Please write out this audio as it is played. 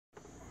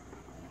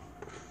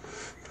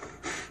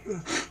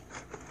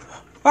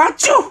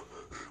Achoo!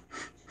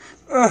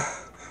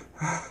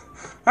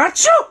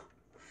 Achoo!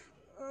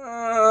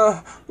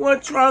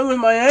 What's wrong with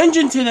my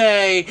engine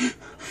today?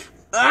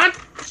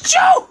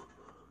 Achoo!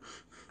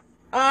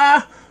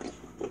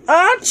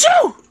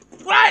 Achoo!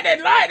 Light it,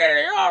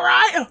 you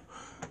alright?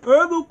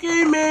 I'm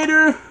okay,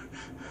 Mater.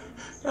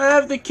 I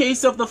have the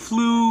case of the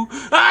flu.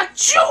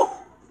 Achoo!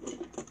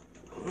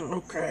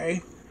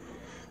 Okay.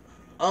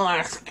 I'll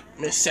ask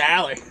Miss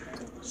Sally.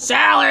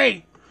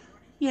 Sally!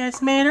 Yes,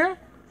 Mater?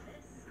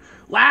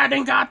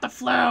 Loudon got the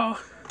flu.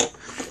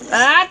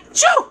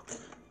 Achoo!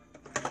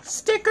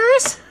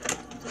 Stickers?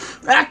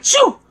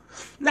 Achoo!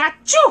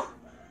 Achoo!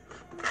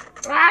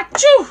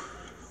 Achoo!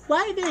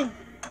 Loudon.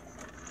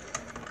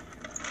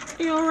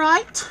 You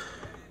alright?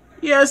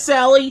 Yes,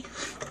 Sally.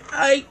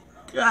 I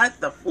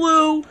got the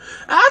flu.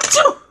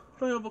 Achoo!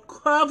 I have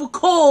a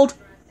cold.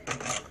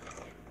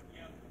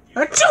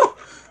 Achoo!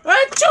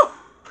 Achoo!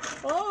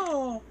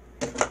 Oh.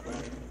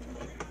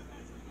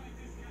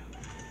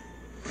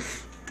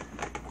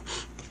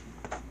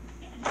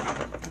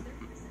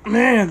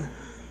 Man,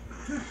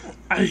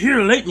 I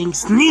hear lightning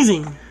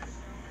sneezing.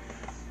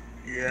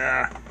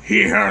 Yeah,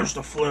 he has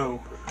the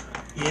flu.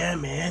 Yeah,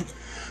 man.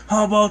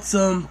 How about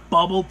some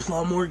bubble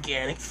plum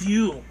organic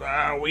fuel?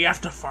 We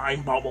have to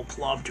find bubble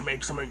plum to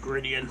make some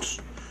ingredients.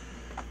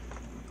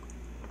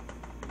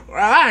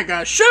 I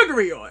got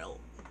sugary oil.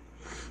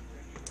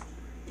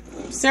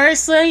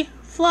 Seriously,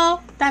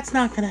 Flo? That's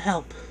not gonna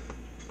help.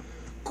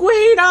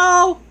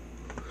 Guido!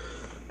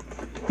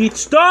 Heat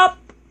stop!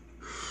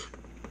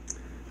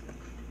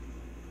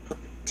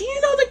 Do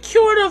you know the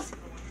cure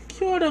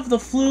of the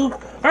flu?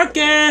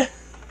 Okay.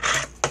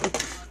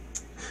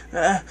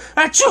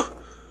 Achoo!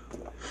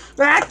 Achoo!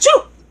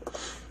 Achoo!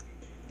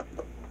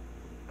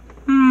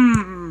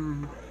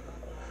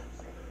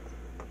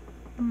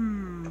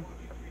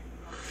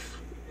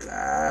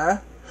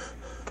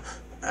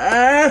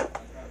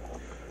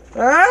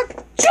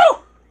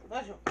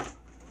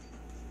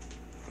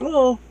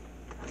 Oh.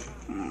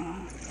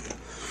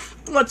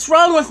 What's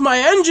wrong with my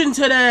engine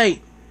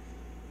today?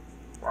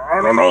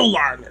 I don't know,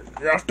 Loudon.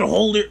 You have to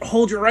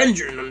hold your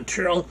engine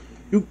until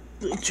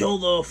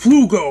the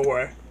flu go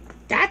away.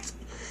 That's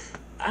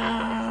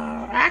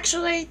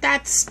actually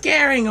that's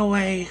scaring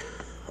away.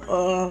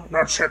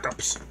 Not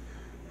hiccups.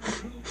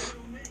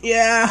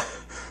 Yeah.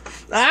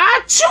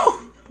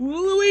 Achoo!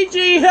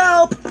 Luigi,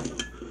 help!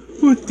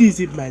 What is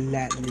it, my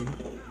Latin?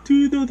 Do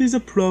you know there's a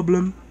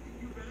problem?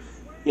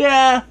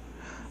 Yeah,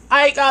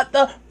 I got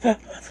the flu.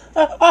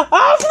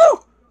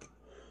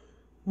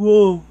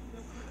 Whoa,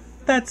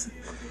 that's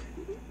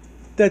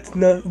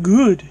not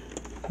good.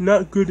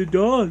 Not good at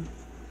all.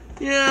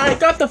 Yeah, I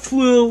got the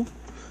flu.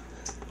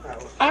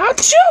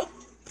 Achoo!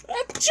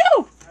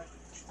 Achoo!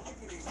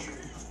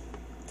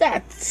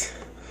 That's...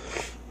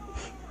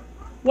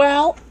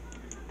 Well...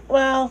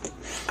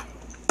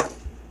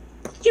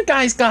 You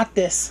guys got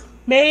this.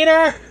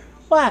 Mater?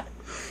 What?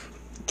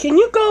 Can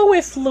you go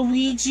with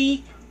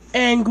Luigi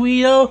and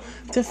Guido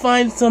to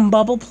find some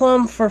bubble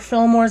plum for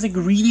Fillmore's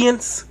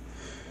ingredients?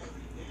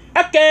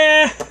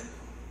 Okay!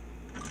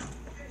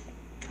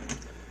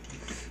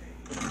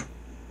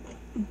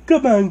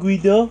 Come on,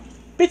 Guido.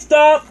 Pit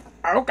stop!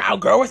 I'll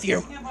go with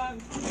you.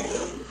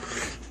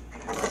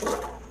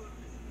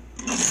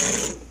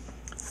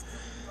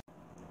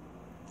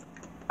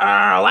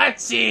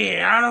 Let's see.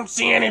 I don't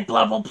see any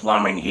bubble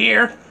plum in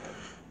here.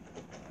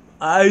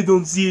 I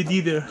don't see it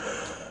either.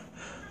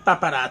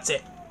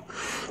 Paparazzi.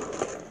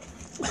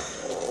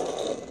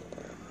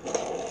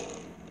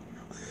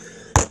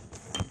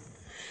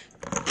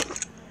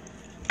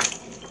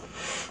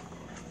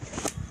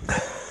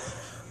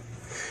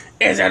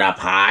 Is it up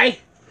high?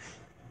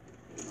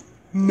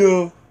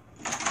 No.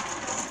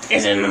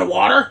 Is it in the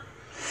water?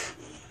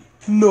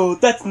 No,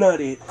 that's not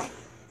it.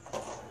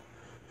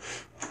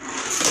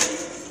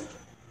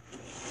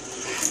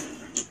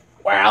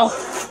 Well...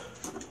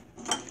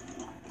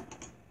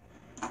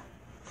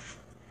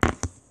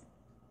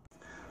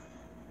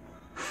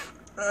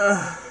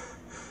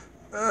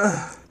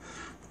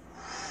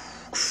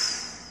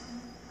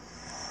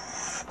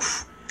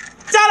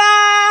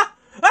 Ta-da!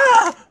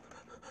 Ah!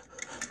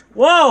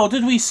 Whoa,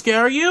 did we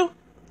scare you?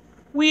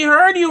 We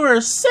heard you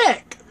were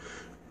sick.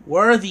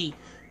 Worthy.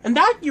 And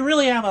that you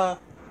really have a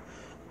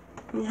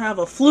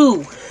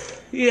flu.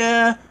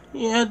 Yeah,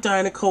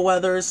 Dinoco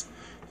Weathers.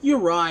 You're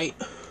right.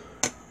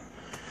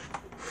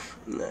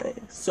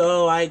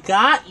 So I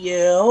got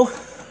you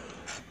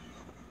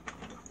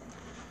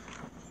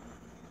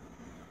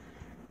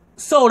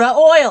soda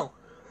oil.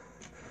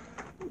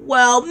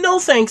 Well, no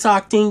thanks,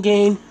 Octane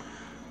Gain.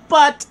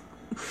 But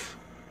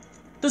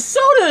the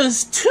soda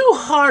is too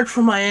hard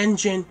for my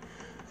engine.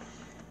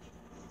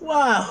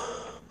 Wow.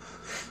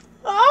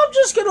 I'm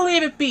just gonna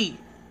leave it be.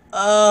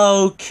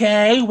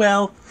 Okay,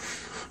 well,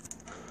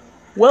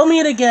 we'll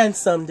meet again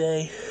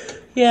someday.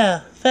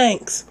 Yeah,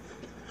 thanks.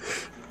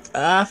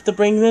 I have to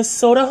bring this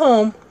soda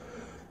home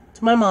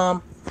to my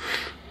mom.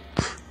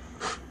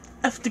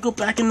 I have to go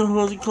back in the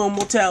Honeycomb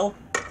Motel.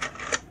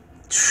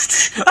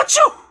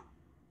 Achoo!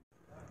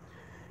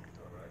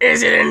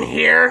 Is it in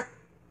here?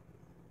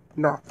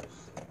 No.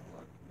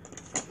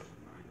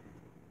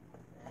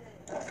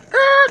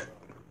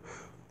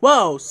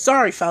 Whoa,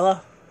 sorry,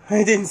 fella.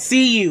 I didn't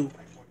see you.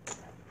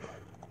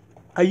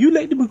 Are you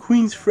Lightning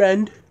McQueen's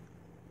friend?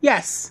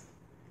 Yes.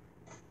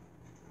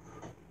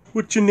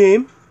 What's your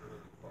name?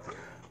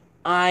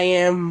 I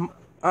am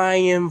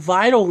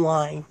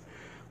Vitaline,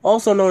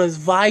 also known as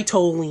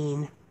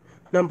Vitoline,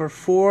 number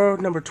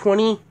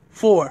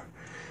 24.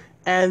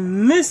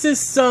 And this is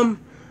some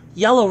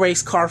yellow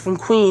race car from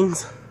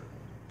Queens.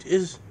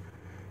 Is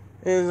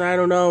I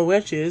don't know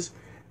which is.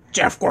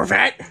 Jeff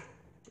Corvette?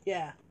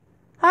 Yeah.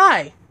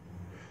 Hi.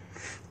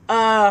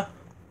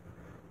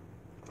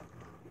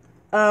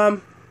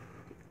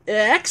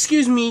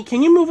 Excuse me,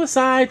 can you move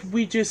aside?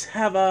 We just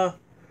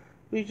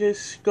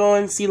go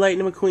and see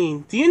Lightning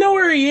McQueen. Do you know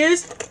where he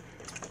is?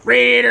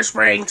 Radiator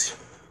Springs.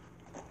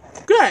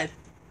 Good.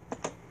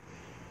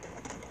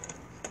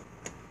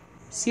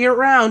 See you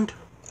around.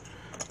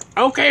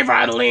 Okay,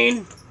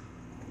 Vitaline.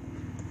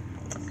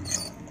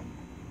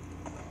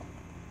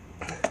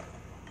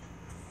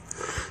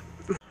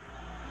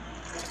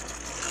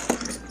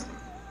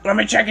 Let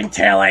me check in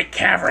Taillight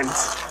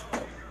Caverns.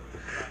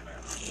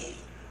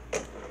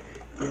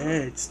 Yeah,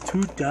 it's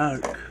too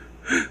dark.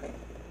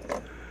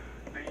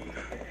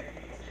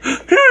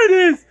 Here it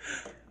is!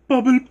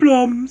 Bubble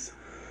plums.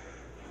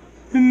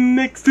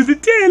 Next to the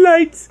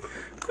taillights.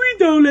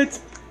 Guido, let's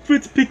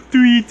pick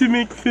 3 to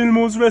make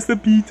Fillmore's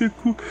recipe to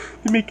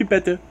make it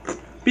better.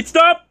 Pit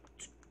stop!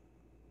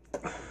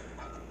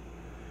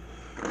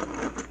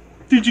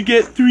 Did you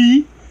get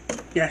 3?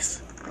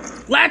 Yes.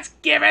 Let's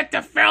give it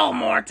to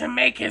Fillmore to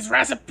make his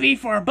recipe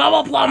for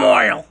bubble plum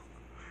oil.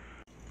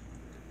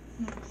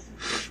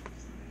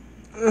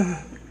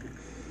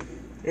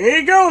 Here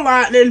you go,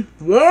 Lightning.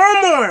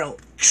 Warm oil.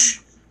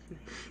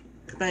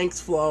 Thanks,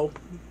 Flo.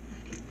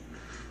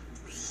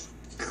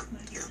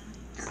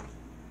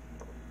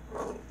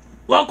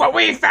 Look what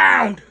we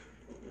found!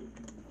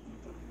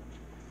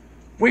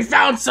 We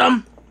found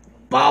some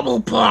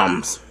bubble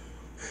plums.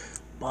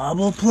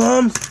 Bubble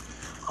plums?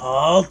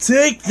 I'll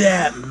take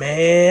that,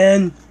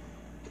 man.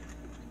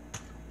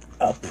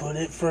 I'll put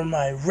it for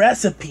my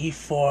recipe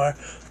for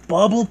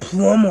bubble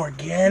plum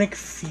organic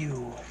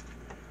fuel.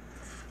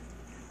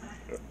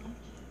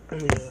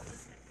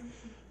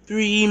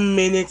 3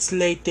 minutes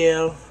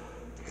later.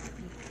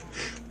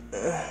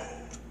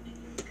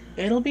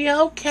 It'll be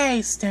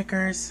okay,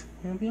 Stickers.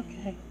 It'll be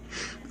okay.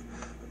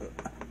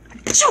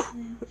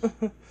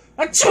 Achoo!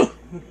 Achoo!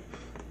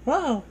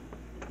 Wow.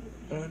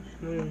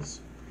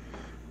 Nice.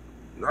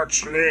 Not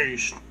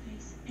sneeze.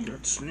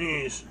 Not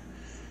sneeze.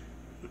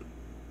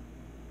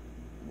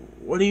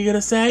 What are you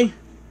gonna say?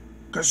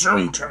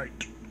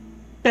 Gesundheit.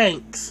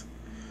 Thanks.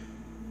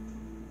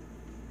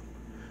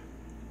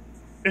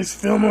 Is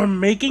Fillmore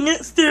making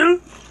it still?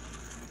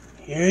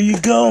 Here you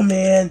go,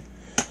 man.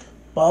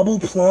 Bubble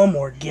plum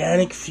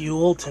organic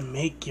fuel to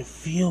make you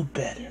feel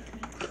better.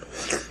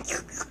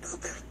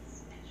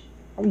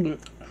 Ding!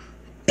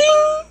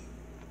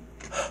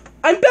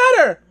 I'm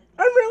better!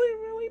 I'm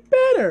really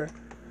better.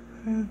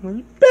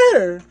 Really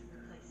better.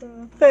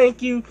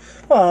 Thank you.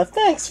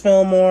 Thanks,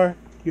 Fillmore.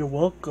 You're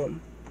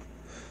welcome.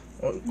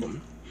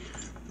 Welcome.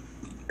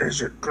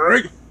 Is it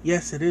good?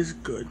 Yes, it is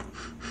good.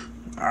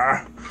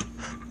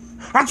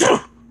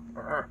 Achoo!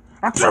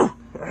 Achoo!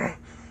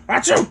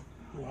 Achoo!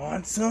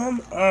 Want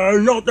some?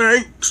 No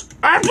thanks.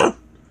 Achoo!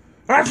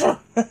 Achoo!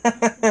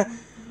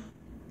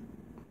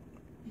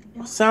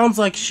 Sounds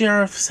like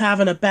Sheriff's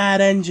having a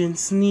bad engine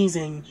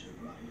sneezing.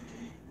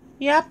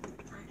 Yep,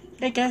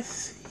 I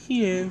guess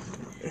he is.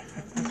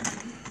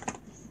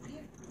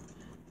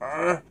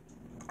 I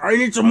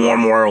need some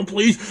warm oil,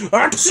 please.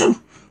 Achoo!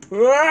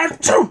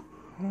 Achoo!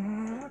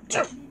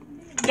 Achoo!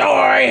 Don't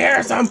worry,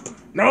 here's some.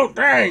 No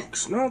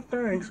thanks. No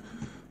thanks.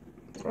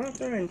 No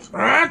thanks.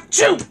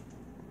 Achoo!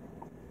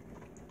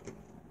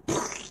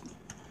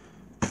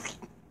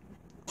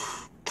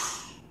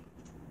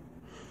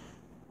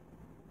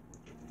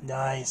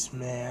 Nice,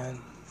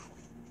 man.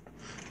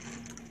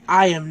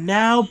 I am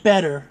now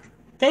better.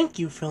 Thank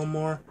you,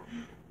 Fillmore.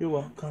 You're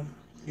welcome.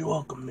 You're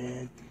welcome,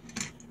 man.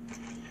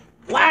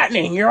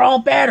 Lightning, you're all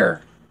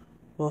better.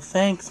 Well,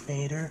 thanks,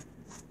 Mater.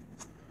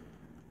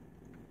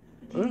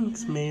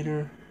 Thanks,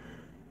 Mater.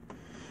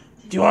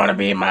 Do you want to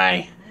be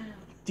my...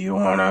 Do you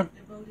want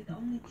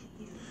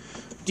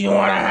to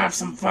have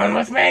some fun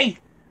with me?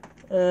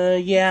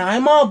 Yeah,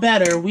 I'm all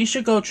better. We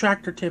should go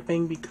tractor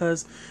tipping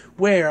because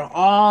we're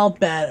all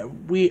better.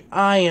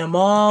 I am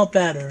all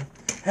better.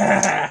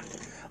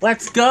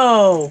 Let's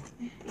go.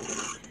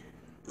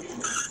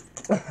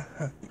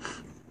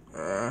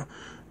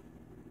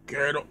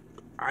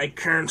 I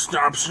can't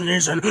stop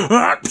sneezing.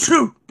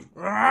 Achoo!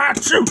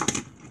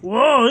 Achoo!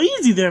 Whoa,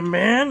 easy there,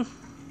 man.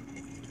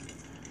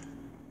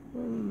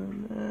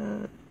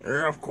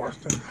 Yeah, of course.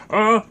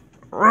 Achoo!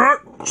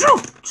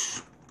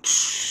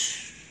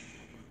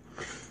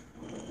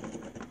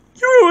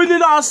 You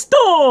ruined our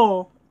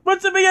store!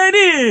 What's the big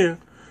idea?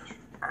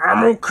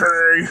 I'm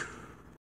okay.